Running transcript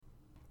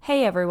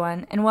Hey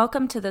everyone, and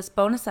welcome to this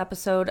bonus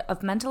episode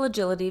of Mental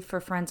Agility for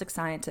Forensic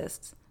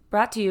Scientists,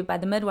 brought to you by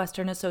the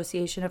Midwestern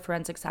Association of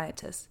Forensic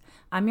Scientists.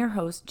 I'm your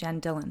host, Jen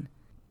Dillon.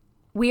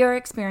 We are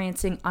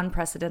experiencing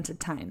unprecedented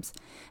times,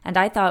 and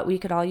I thought we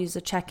could all use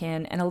a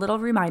check-in and a little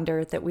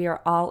reminder that we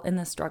are all in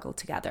this struggle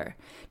together.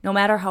 No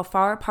matter how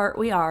far apart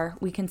we are,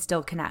 we can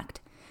still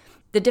connect.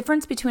 The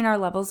difference between our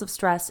levels of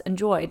stress and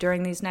joy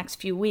during these next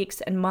few weeks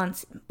and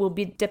months will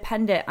be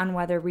dependent on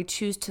whether we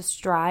choose to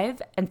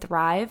strive and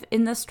thrive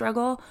in this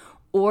struggle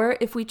or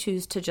if we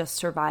choose to just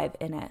survive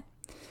in it.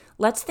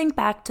 Let's think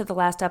back to the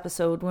last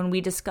episode when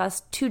we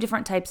discussed two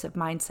different types of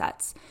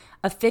mindsets,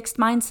 a fixed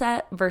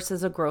mindset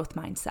versus a growth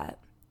mindset.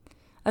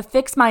 A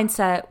fixed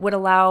mindset would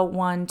allow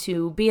one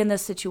to be in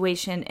this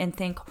situation and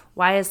think,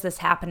 why is this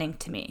happening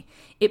to me?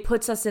 It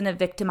puts us in a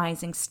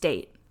victimizing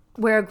state.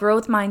 Where a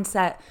growth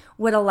mindset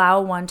would allow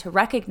one to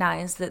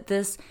recognize that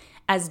this,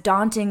 as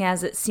daunting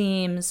as it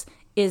seems,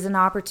 is an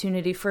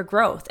opportunity for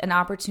growth, an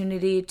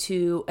opportunity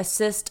to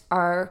assist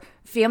our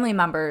family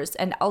members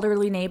and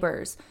elderly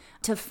neighbors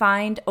to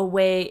find a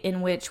way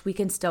in which we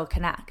can still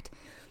connect.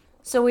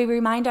 So we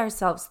remind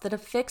ourselves that a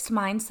fixed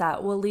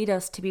mindset will lead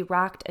us to be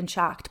rocked and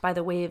shocked by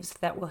the waves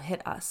that will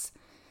hit us.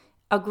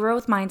 A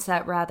growth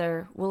mindset,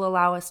 rather, will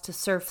allow us to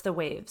surf the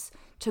waves,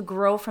 to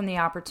grow from the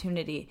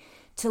opportunity,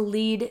 to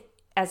lead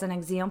as an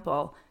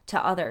example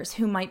to others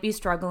who might be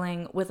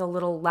struggling with a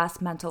little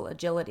less mental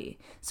agility.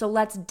 So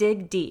let's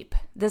dig deep.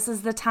 This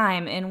is the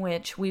time in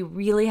which we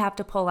really have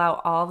to pull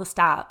out all the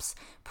stops,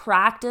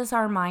 practice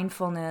our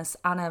mindfulness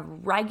on a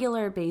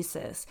regular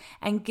basis,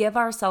 and give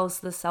ourselves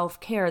the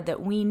self-care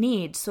that we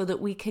need so that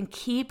we can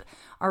keep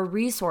our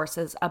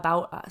resources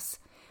about us,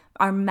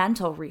 our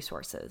mental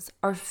resources,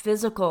 our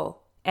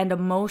physical and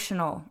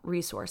emotional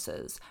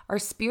resources, our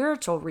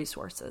spiritual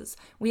resources.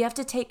 We have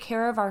to take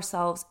care of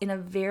ourselves in a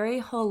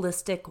very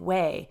holistic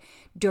way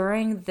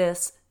during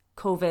this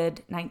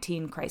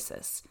COVID-19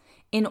 crisis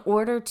in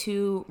order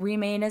to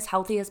remain as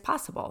healthy as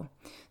possible.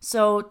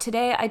 So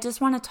today I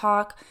just want to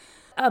talk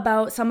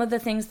about some of the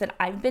things that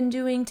I've been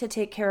doing to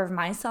take care of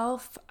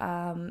myself,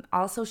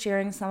 also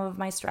sharing some of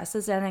my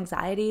stresses and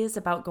anxieties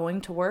about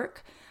going to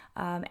work.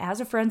 As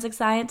a forensic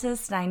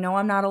scientist, I know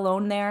I'm not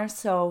alone there,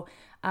 so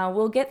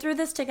we'll get through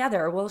this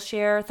together. We'll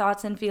share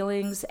thoughts and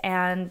feelings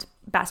and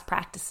best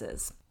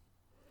practices.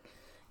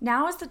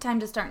 Now is the time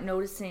to start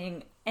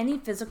noticing any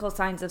physical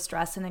signs of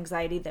stress and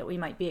anxiety that we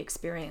might be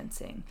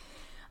experiencing.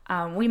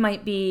 We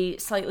might be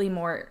slightly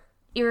more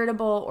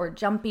irritable or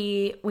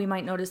jumpy. We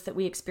might notice that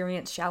we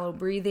experience shallow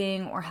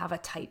breathing or have a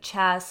tight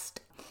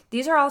chest.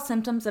 These are all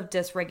symptoms of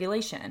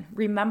dysregulation.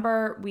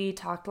 Remember, we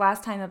talked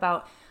last time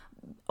about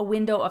a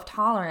window of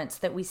tolerance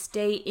that we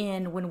stay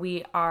in when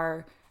we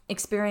are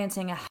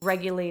experiencing a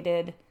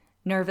regulated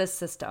nervous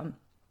system.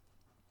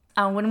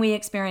 When we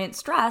experience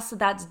stress,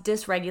 that's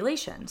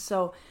dysregulation.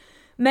 So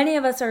many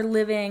of us are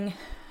living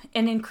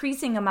an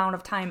increasing amount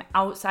of time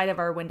outside of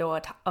our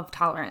window of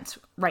tolerance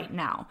right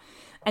now.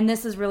 And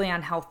this is really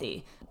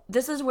unhealthy.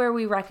 This is where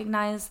we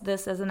recognize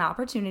this as an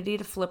opportunity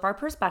to flip our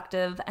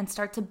perspective and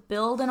start to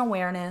build an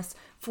awareness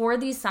for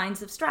these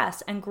signs of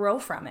stress and grow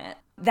from it.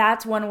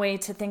 That's one way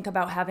to think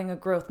about having a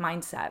growth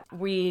mindset.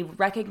 We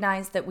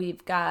recognize that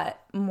we've got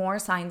more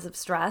signs of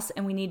stress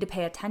and we need to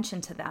pay attention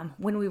to them.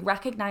 When we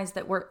recognize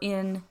that we're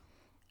in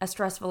a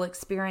stressful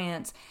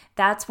experience,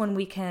 that's when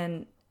we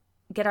can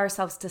get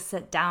ourselves to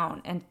sit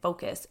down and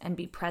focus and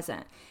be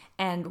present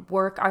and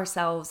work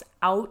ourselves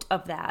out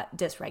of that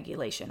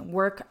dysregulation,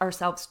 work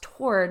ourselves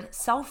toward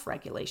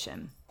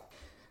self-regulation.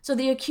 So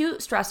the acute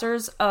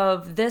stressors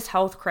of this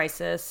health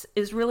crisis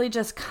is really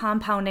just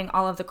compounding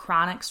all of the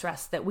chronic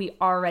stress that we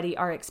already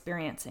are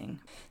experiencing.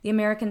 The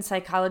American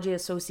Psychology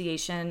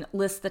Association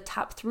lists the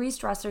top 3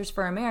 stressors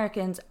for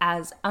Americans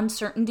as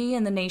uncertainty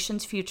in the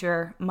nation's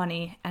future,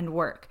 money, and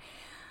work.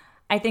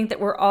 I think that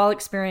we're all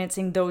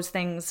experiencing those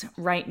things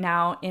right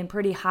now in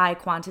pretty high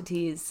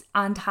quantities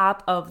on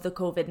top of the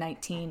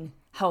COVID-19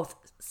 health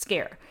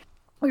scare.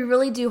 We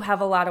really do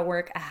have a lot of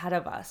work ahead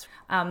of us.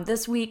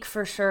 This week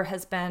for sure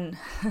has been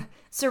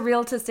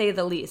surreal to say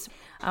the least.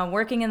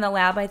 Working in the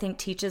lab, I think,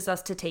 teaches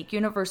us to take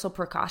universal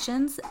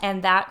precautions,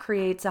 and that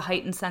creates a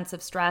heightened sense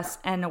of stress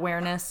and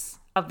awareness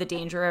of the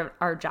danger of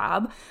our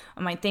job.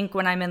 I think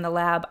when I'm in the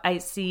lab, I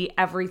see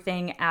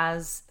everything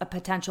as a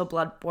potential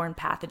bloodborne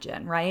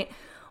pathogen, right?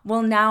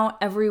 Well, now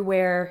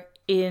everywhere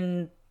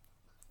in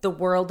the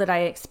world that I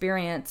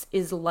experience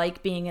is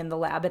like being in the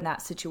lab in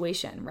that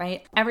situation,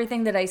 right?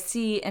 Everything that I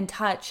see and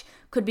touch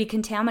could be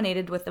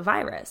contaminated with the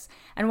virus.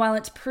 And while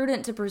it's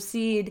prudent to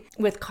proceed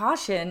with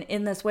caution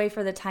in this way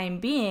for the time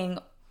being,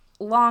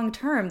 long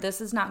term,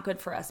 this is not good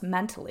for us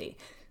mentally.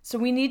 So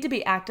we need to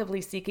be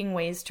actively seeking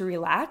ways to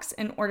relax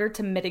in order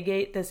to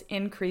mitigate this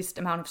increased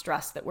amount of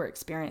stress that we're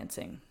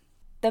experiencing.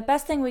 The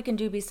best thing we can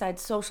do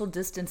besides social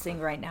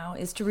distancing right now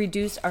is to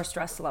reduce our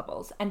stress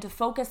levels and to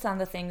focus on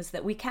the things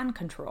that we can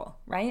control,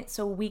 right?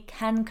 So we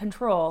can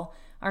control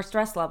our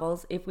stress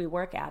levels if we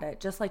work at it,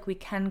 just like we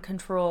can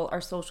control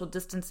our social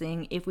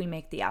distancing if we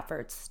make the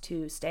efforts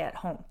to stay at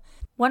home.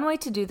 One way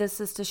to do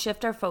this is to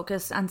shift our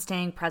focus on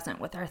staying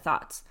present with our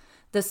thoughts.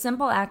 The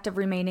simple act of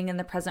remaining in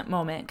the present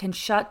moment can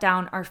shut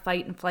down our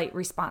fight and flight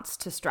response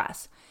to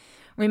stress.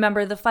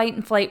 Remember, the fight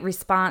and flight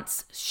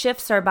response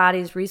shifts our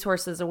body's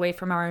resources away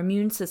from our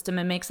immune system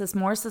and makes us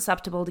more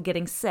susceptible to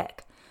getting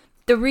sick.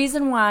 The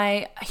reason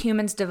why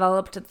humans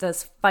developed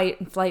this fight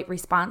and flight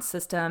response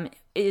system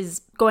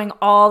is going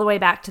all the way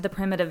back to the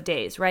primitive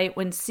days, right?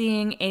 When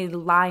seeing a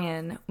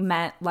lion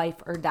meant life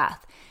or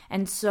death.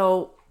 And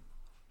so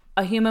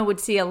a human would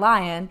see a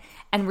lion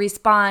and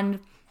respond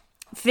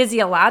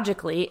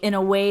physiologically in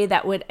a way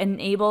that would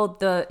enable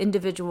the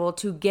individual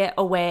to get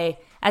away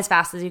as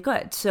fast as he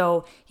could.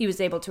 So he was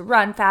able to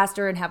run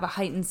faster and have a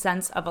heightened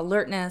sense of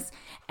alertness,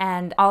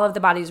 and all of the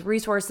body's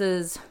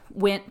resources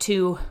went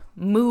to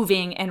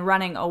moving and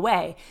running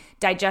away.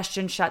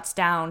 Digestion shuts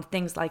down,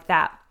 things like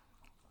that.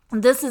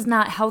 This is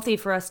not healthy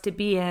for us to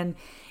be in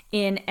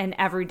an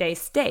everyday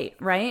state,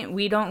 right?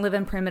 We don't live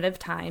in primitive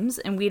times,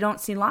 and we don't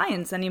see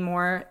lions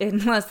anymore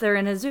unless they're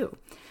in a zoo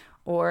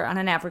or on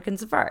an African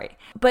safari.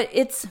 But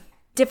it's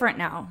different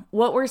now.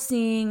 What we're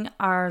seeing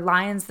are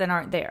lions that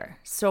aren't there.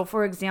 So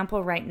for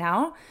example, right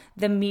now,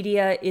 the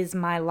media is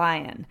my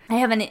lion. I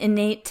have an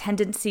innate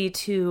tendency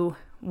to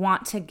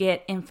want to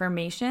get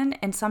information,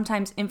 and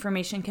sometimes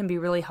information can be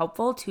really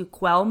helpful to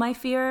quell my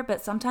fear,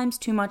 but sometimes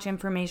too much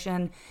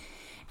information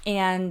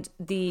and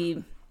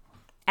the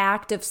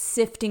act of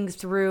sifting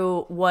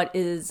through what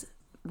is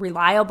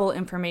reliable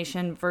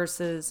information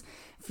versus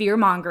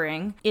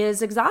fear-mongering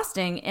is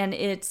exhausting, and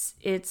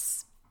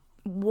it's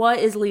what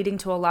is leading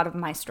to a lot of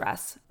my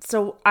stress.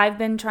 So I've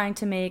been trying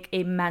to make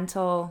a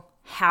mental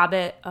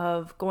habit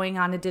of going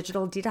on a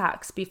digital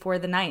detox before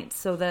the night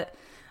so that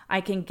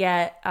I can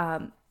get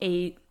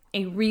a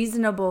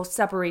reasonable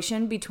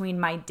separation between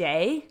my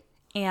day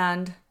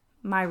and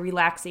my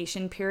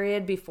relaxation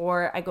period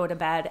before I go to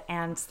bed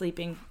and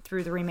sleeping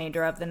through the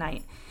remainder of the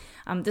night.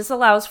 This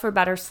allows for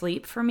better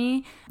sleep for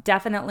me.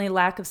 Definitely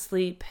lack of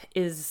sleep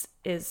is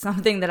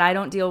something that I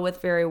don't deal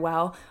with very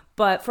well.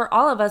 But for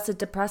all of us, it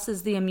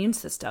depresses the immune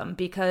system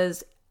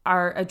because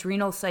our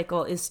adrenal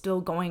cycle is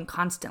still going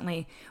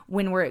constantly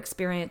when we're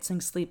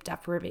experiencing sleep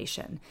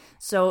deprivation.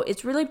 So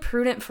it's really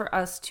prudent for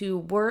us to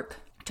work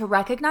to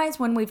recognize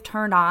when we've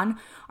turned on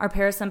our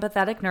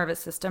parasympathetic nervous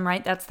system,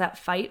 right? That's that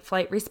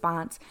fight-flight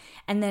response.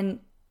 And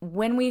then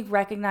when we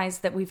recognize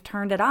that we've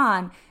turned it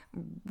on,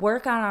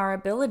 work on our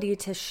ability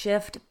to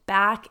shift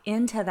back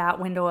into that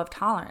window of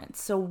tolerance.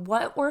 So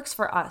what works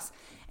for us?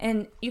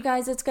 And you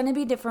guys, it's going to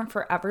be different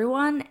for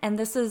everyone. And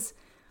this is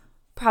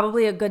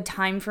probably a good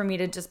time for me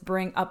to just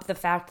bring up the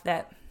fact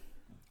that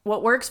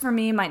what works for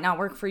me might not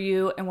work for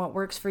you, and what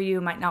works for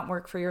you might not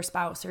work for your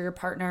spouse or your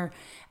partner,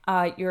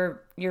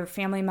 your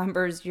family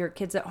members, your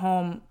kids at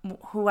home,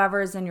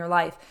 whoever is in your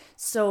life.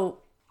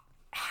 So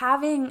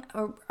having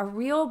a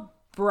real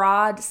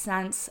broad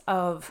sense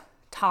of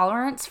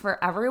tolerance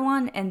for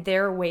everyone and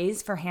their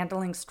ways for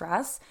handling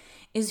stress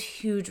is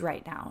huge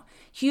right now.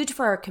 Huge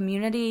for our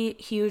community,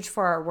 huge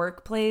for our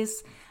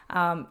workplace,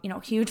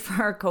 huge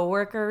for our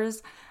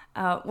coworkers.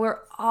 We're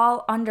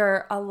all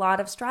under a lot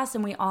of stress,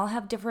 and we all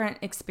have different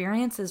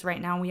experiences right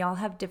now. We all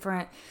have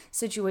different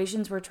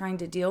situations we're trying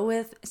to deal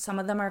with. Some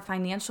of them are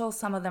financial,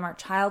 some of them are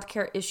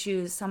childcare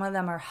issues, some of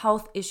them are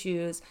health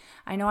issues.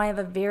 I know I have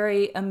a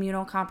very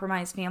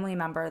immunocompromised family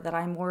member that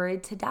I'm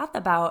worried to death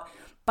about,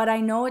 but I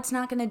know it's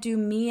not going to do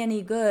me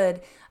any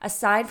good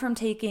aside from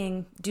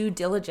taking due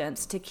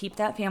diligence to keep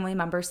that family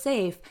member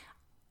safe.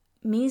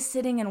 Me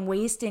sitting and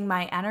wasting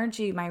my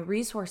energy, my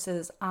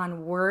resources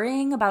on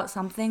worrying about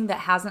something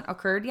that hasn't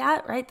occurred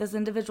yet, right? This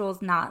individual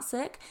is not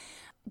sick.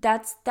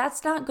 That's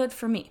not good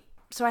for me.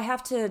 So I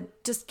have to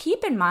just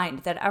keep in mind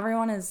that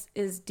everyone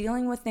is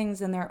dealing with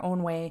things in their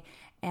own way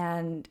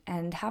and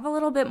have a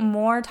little bit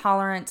more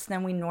tolerance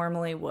than we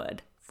normally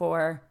would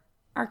for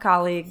our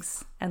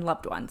colleagues and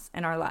loved ones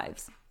in our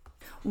lives.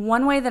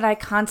 One way that I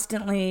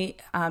constantly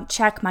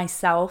check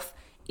myself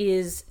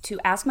is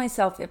to ask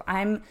myself if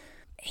I'm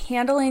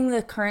handling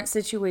the current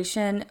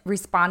situation,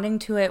 responding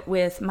to it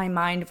with my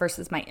mind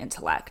versus my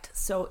intellect.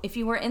 So if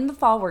you were in the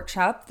fall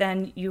workshop,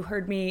 then you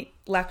heard me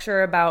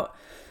lecture about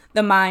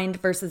the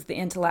mind versus the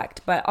intellect,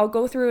 but I'll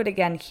go through it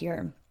again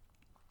here.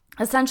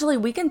 Essentially,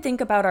 we can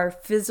think about our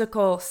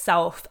physical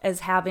self as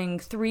having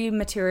three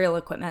material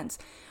equipments.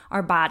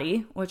 Our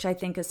body, which I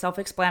think is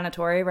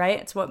self-explanatory, right?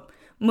 It's what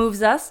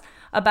moves us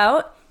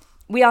about.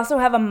 We also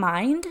have a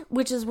mind,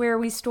 which is where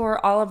we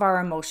store all of our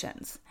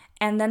emotions.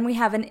 And then we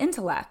have an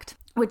intellect,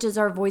 which is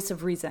our voice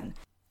of reason.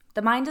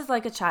 The mind is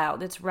like a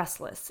child. It's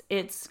restless.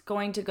 It's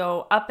going to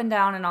go up and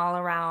down and all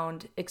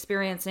around,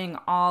 experiencing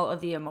all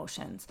of the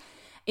emotions.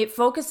 It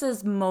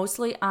focuses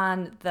mostly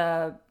on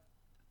the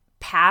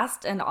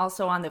past and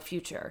also on the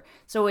future.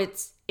 So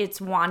it's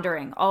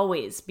wandering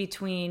always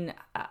between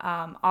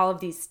all of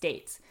these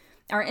states.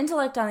 Our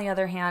intellect, on the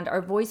other hand,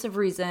 our voice of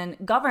reason,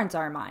 governs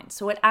our mind.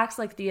 So it acts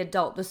like the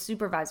adult, the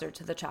supervisor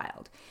to the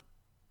child.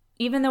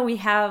 Even though we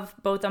have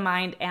both a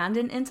mind and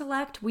an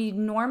intellect, we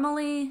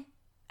normally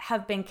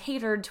have been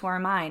catered to our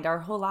mind our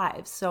whole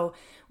lives. So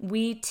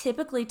we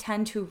typically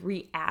tend to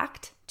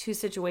react to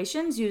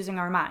situations using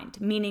our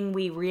mind, meaning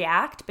we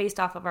react based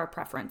off of our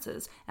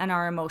preferences and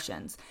our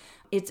emotions.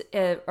 It's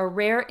a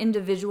rare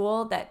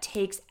individual that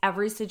takes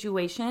every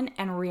situation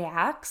and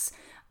reacts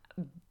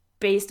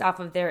based off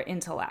of their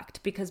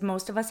intellect, because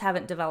most of us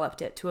haven't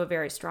developed it to a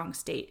very strong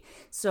state.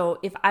 So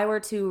if I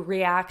were to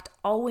react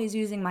always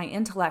using my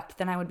intellect,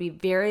 then I would be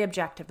very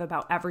objective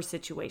about every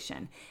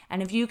situation.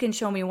 And if you can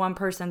show me one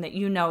person that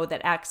you know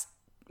that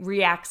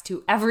reacts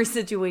to every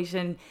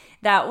situation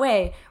that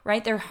way,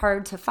 right, they're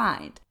hard to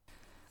find.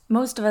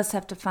 Most of us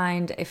have to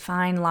find a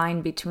fine line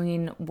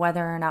between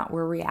whether or not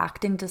we're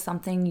reacting to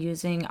something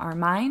using our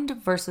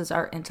mind versus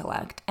our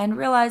intellect, and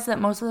realize that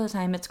most of the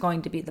time it's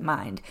going to be the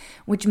mind,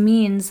 which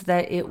means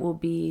that it will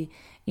be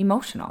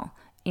emotional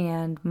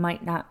and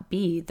might not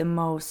be the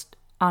most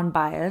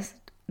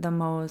unbiased, the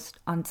most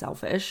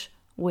unselfish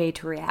way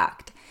to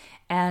react.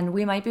 And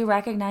we might be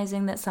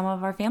recognizing that some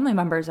of our family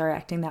members are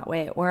acting that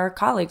way, or our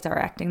colleagues are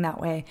acting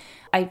that way.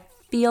 I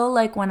feel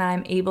like when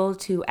I'm able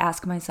to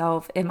ask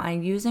myself, am I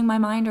using my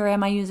mind or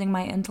am I using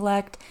my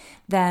intellect?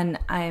 Then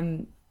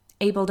I'm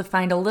able to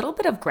find a little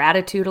bit of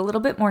gratitude, a little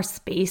bit more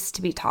space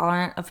to be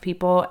tolerant of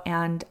people,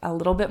 and a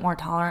little bit more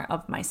tolerant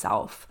of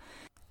myself.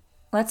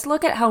 Let's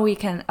look at how we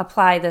can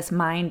apply this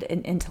mind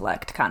and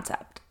intellect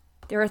concept.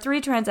 There are 3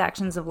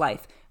 transactions of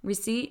life: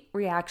 receipt,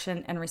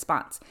 reaction, and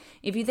response.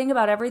 If you think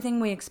about everything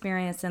we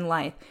experience in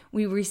life,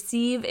 we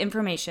receive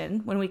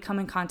information when we come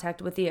in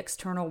contact with the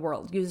external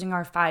world using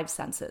our 5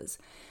 senses.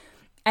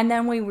 And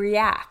then we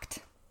react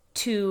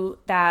to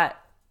that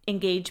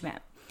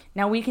engagement.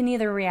 Now, we can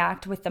either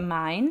react with the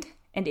mind,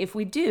 and if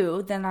we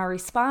do, then our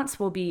response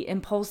will be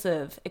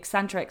impulsive,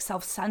 eccentric,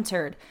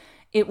 self-centered.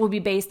 It will be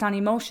based on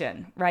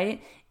emotion,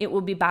 right? It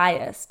will be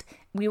biased.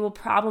 We will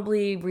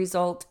probably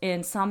result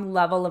in some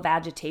level of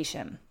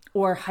agitation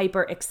or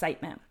hyper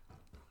excitement.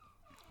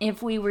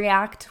 If we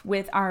react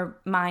with our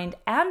mind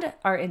and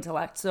our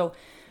intellect, so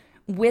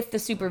with the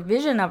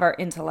supervision of our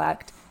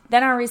intellect,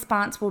 then our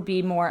response will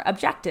be more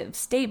objective,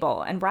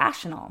 stable, and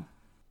rational.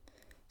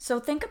 So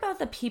think about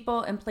the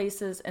people and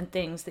places and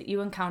things that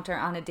you encounter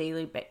on a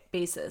daily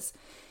basis.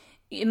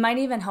 It might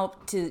even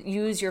help to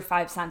use your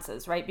 5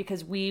 senses, right?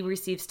 Because we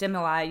receive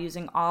stimuli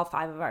using all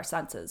 5 of our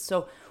senses.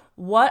 So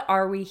what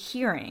are we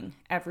hearing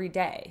every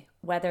day?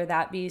 Whether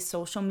that be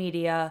social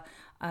media,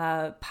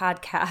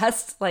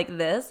 podcasts like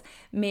this,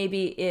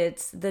 maybe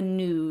it's the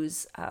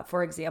news,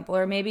 for example,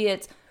 or maybe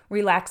it's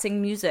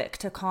relaxing music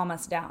to calm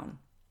us down.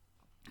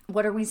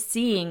 What are we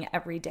seeing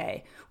every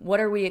day? What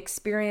are we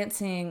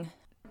experiencing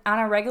on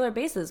a regular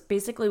basis?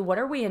 Basically, what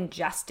are we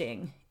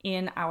ingesting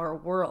in our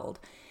world?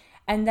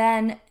 And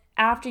then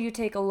after you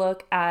take a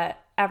look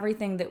at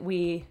everything that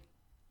we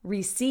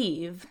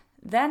receive,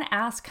 then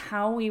ask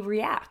how we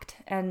react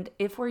and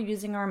if we're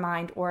using our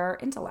mind or our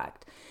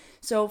intellect.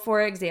 So,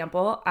 for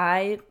example,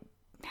 I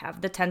have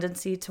the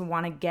tendency to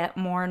want to get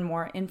more and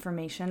more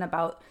information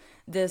about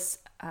this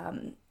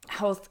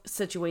health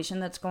situation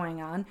that's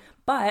going on.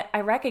 But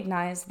I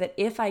recognize that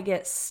if I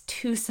get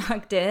too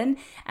sucked in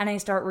and I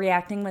start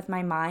reacting with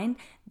my mind,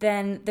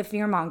 then the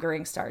fear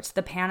mongering starts,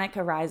 the panic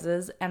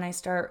arises, and I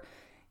start,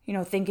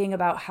 thinking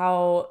about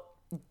how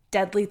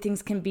deadly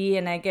things can be,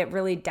 and I get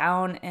really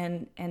down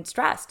and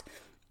stressed.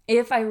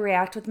 If I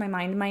react with my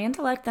mind and my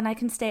intellect, then I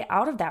can stay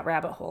out of that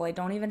rabbit hole. I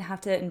don't even have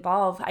to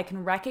I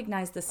can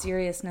recognize the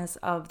seriousness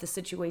of the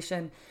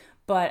situation,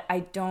 but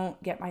I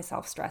don't get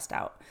myself stressed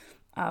out.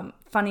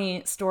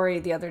 Funny story,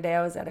 the other day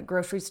I was at a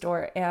grocery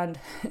store and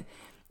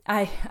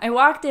I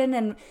walked in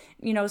and,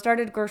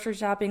 started grocery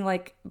shopping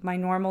like my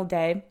normal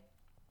day.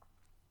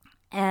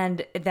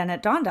 And then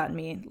it dawned on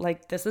me,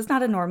 like, this is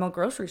not a normal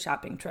grocery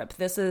shopping trip.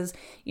 This is,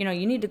 you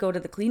need to go to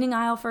the cleaning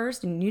aisle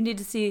first and you need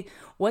to see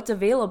what's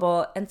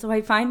available. And so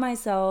I find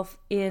myself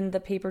in the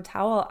paper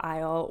towel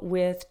aisle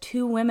with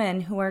 2 women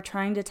who are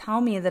trying to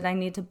tell me that I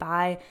need to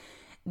buy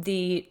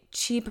the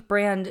cheap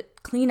brand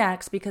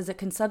Kleenex because it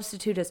can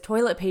substitute as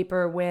toilet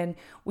paper when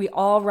we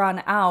all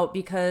run out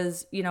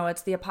because,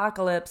 it's the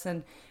apocalypse.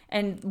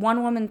 And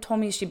one woman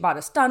told me she bought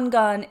a stun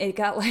gun. It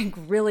got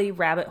really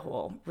rabbit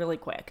hole really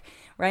quick,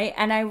 right?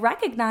 And I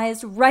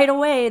recognized right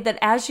away that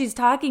as she's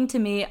talking to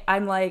me,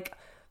 I'm like,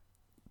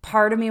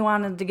 part of me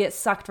wanted to get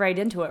sucked right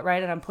into it,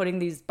 right? And I'm putting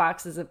these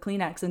boxes of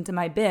Kleenex into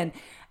my bin.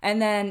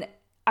 And then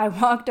I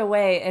walked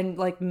away and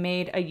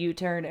made a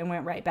U-turn and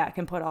went right back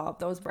and put all of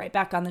those right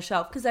back on the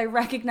shelf because I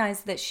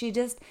recognized that she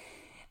just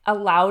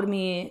allowed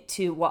me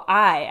to,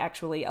 I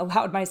actually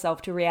allowed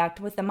myself to react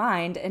with the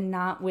mind and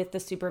not with the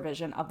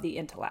supervision of the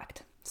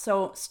intellect.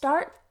 So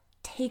start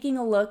taking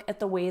a look at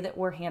the way that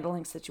we're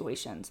handling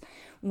situations.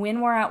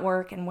 When we're at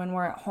work and when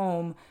we're at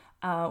home,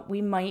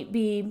 we might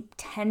be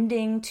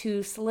tending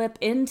to slip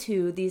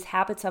into these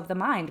habits of the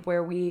mind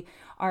where we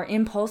are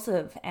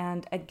impulsive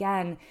and,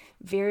 again,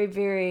 very,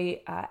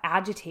 very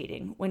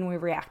agitating when we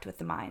react with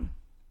the mind.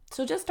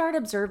 So just start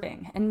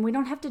observing, and we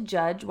don't have to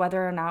judge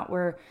whether or not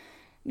we're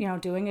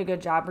doing a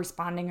good job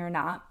responding or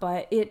not.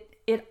 But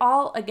it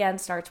all, again,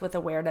 starts with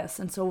awareness.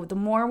 And so the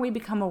more we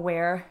become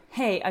aware,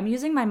 hey, I'm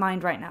using my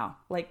mind right now,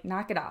 like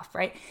knock it off,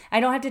 right? I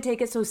don't have to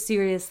take it so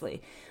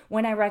seriously.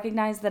 When I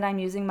recognize that I'm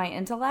using my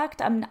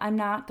intellect, I'm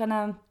not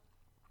gonna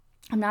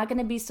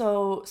be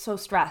so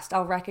stressed.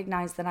 I'll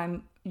recognize that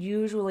I'm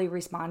usually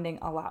responding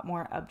a lot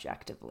more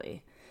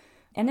objectively.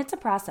 And it's a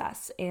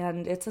process,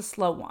 and it's a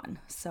slow one.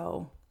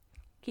 So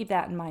keep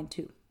that in mind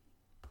too.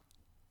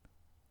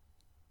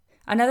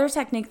 Another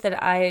technique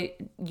that I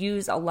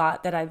use a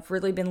lot that I've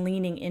really been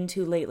leaning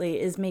into lately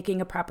is making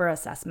a proper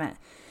assessment.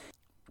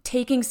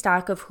 Taking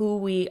stock of who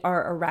we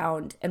are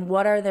around and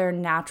what are their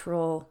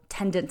natural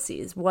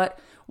tendencies. What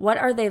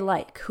are they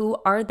like? Who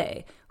are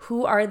they?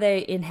 Who are they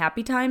in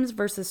happy times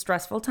versus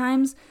stressful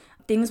times?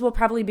 Things will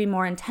probably be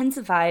more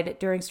intensified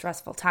during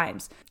stressful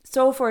times.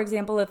 So, for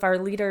example, if our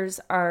leaders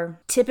are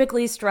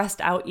typically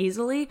stressed out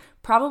easily,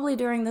 probably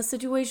during this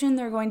situation,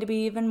 they're going to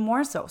be even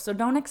more so. So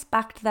don't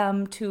expect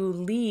them to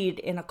lead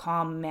in a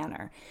calm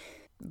manner.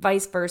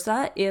 Vice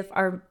versa, if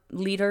our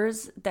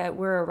leaders that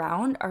we're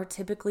around are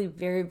typically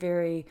very,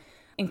 very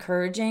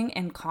encouraging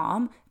and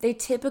calm, they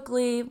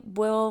typically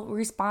will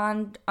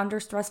respond under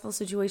stressful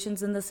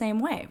situations in the same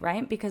way,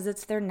 right? Because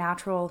it's their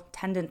natural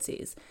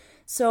tendencies.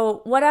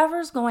 So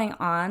whatever's going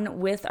on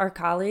with our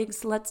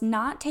colleagues, let's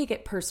not take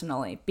it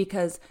personally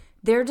because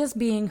they're just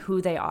being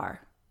who they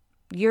are.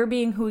 You're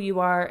being who you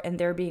are and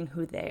they're being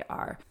who they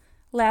are.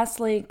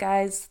 Lastly,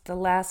 guys, the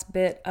last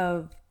bit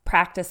of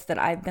practice that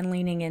I've been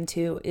leaning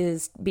into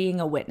is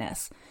being a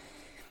witness.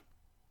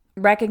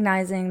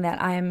 Recognizing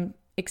that I'm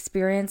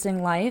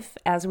experiencing life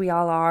as we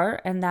all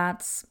are, and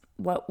that's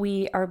what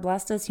we are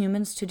blessed as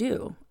humans to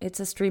do. It's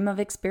a stream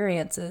of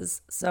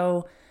experiences.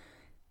 So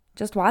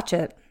just watch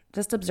it.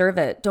 Just observe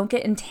it. Don't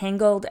get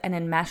entangled and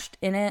enmeshed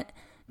in it.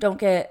 Don't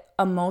get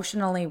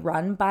emotionally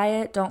run by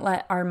it. Don't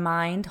let our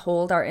mind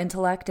hold our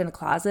intellect in a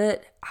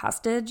closet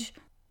hostage.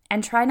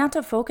 And try not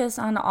to focus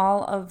on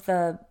all of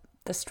the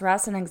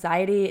stress and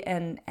anxiety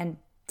and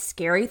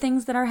scary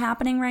things that are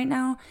happening right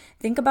now.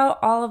 Think about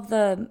all of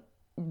the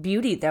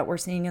beauty that we're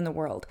seeing in the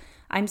world.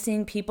 I'm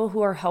seeing people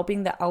who are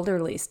helping the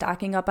elderly,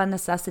 stocking up on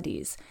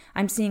necessities.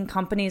 I'm seeing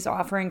companies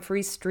offering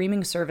free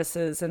streaming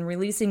services and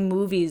releasing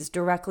movies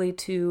directly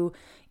to,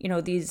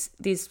 these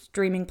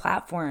streaming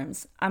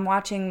platforms. I'm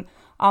watching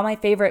all my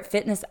favorite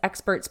fitness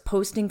experts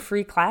posting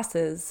free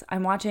classes.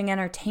 I'm watching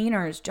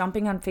entertainers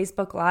jumping on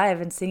Facebook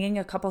Live and singing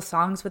a couple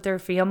songs with their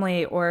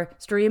family or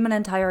stream an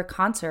entire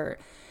concert.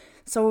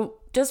 So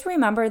just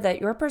remember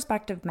that your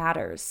perspective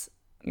matters.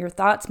 Your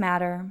thoughts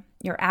matter.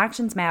 Your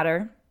actions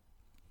matter.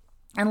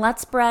 And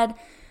let's spread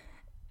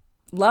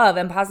love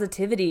and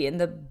positivity and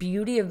the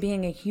beauty of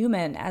being a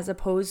human as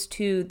opposed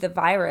to the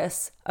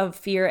virus of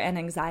fear and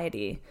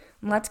anxiety.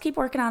 And let's keep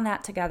working on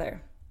that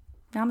together.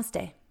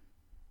 Namaste.